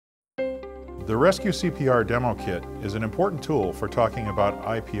The ResQCPR demo kit is an important tool for talking about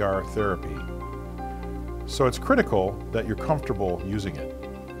IPR therapy, so it's critical that you're comfortable using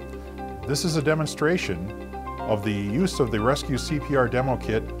it. This is a demonstration of the use of the ResQCPR demo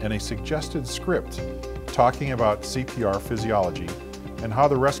kit and a suggested script talking about CPR physiology and how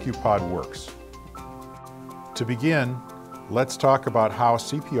the ResQPOD works. To begin, let's talk about how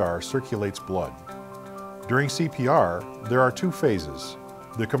CPR circulates blood. During CPR, there are two phases,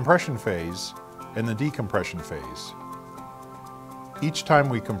 the compression phase and the decompression phase. Each time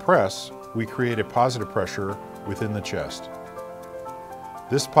we compress, we create a positive pressure within the chest.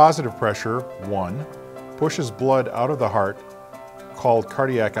 This positive pressure, 1, pushes blood out of the heart, called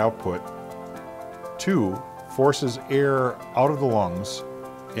cardiac output, 2, forces air out of the lungs,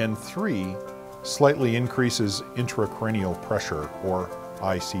 and 3, slightly increases intracranial pressure, or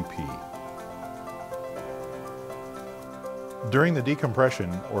ICP. During the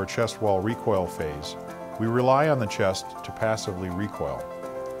decompression or chest wall recoil phase, we rely on the chest to passively recoil.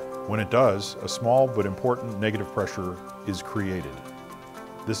 When it does, a small but important negative pressure is created.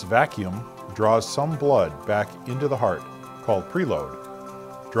 This vacuum draws some blood back into the heart, called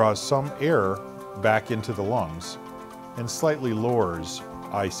preload, draws some air back into the lungs, and slightly lowers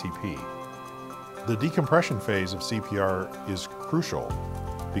ICP. The decompression phase of CPR is crucial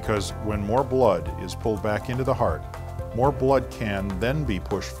because when more blood is pulled back into the heart, more blood can then be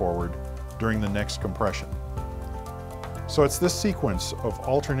pushed forward during the next compression. So it's this sequence of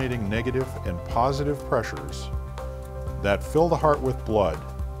alternating negative and positive pressures that fill the heart with blood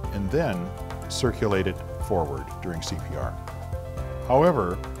and then circulate it forward during CPR.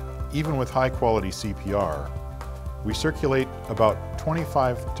 However, even with high quality CPR, we circulate about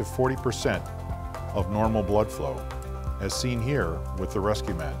 25 to 40% of normal blood flow, as seen here with the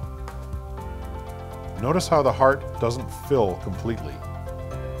ResQMAN. Notice how the heart doesn't fill completely.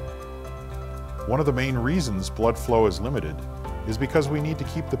 One of the main reasons blood flow is limited is because we need to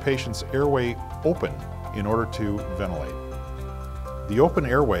keep the patient's airway open in order to ventilate. The open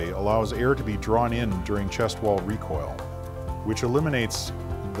airway allows air to be drawn in during chest wall recoil, which eliminates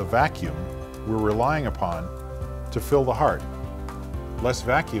the vacuum we're relying upon to fill the heart. Less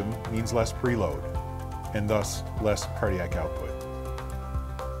vacuum means less preload, and thus less cardiac output.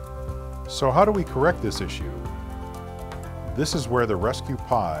 So how do we correct this issue? This is where the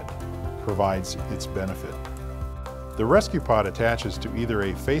ResQPOD provides its benefit. The ResQPOD attaches to either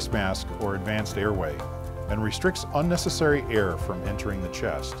a face mask or advanced airway and restricts unnecessary air from entering the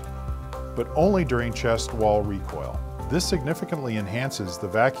chest, but only during chest wall recoil. This significantly enhances the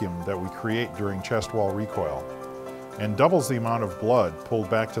vacuum that we create during chest wall recoil and doubles the amount of blood pulled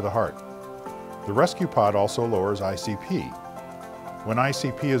back to the heart. The ResQPOD also lowers ICP. When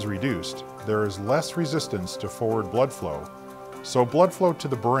ICP is reduced, there is less resistance to forward blood flow, so blood flow to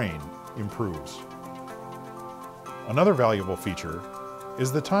the brain improves. Another valuable feature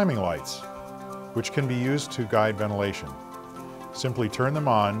is the timing lights, which can be used to guide ventilation. Simply turn them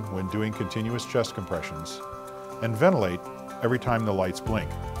on when doing continuous chest compressions and ventilate every time the lights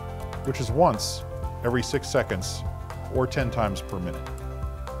blink, which is once every 6 seconds or 10 times per minute.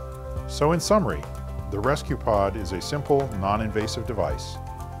 So in summary, the ResQPOD is a simple, non-invasive device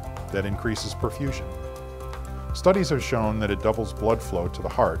that increases perfusion. Studies have shown that it doubles blood flow to the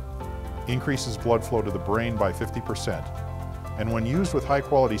heart, increases blood flow to the brain by 50%, and when used with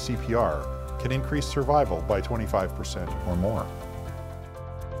high-quality CPR, can increase survival by 25% or more.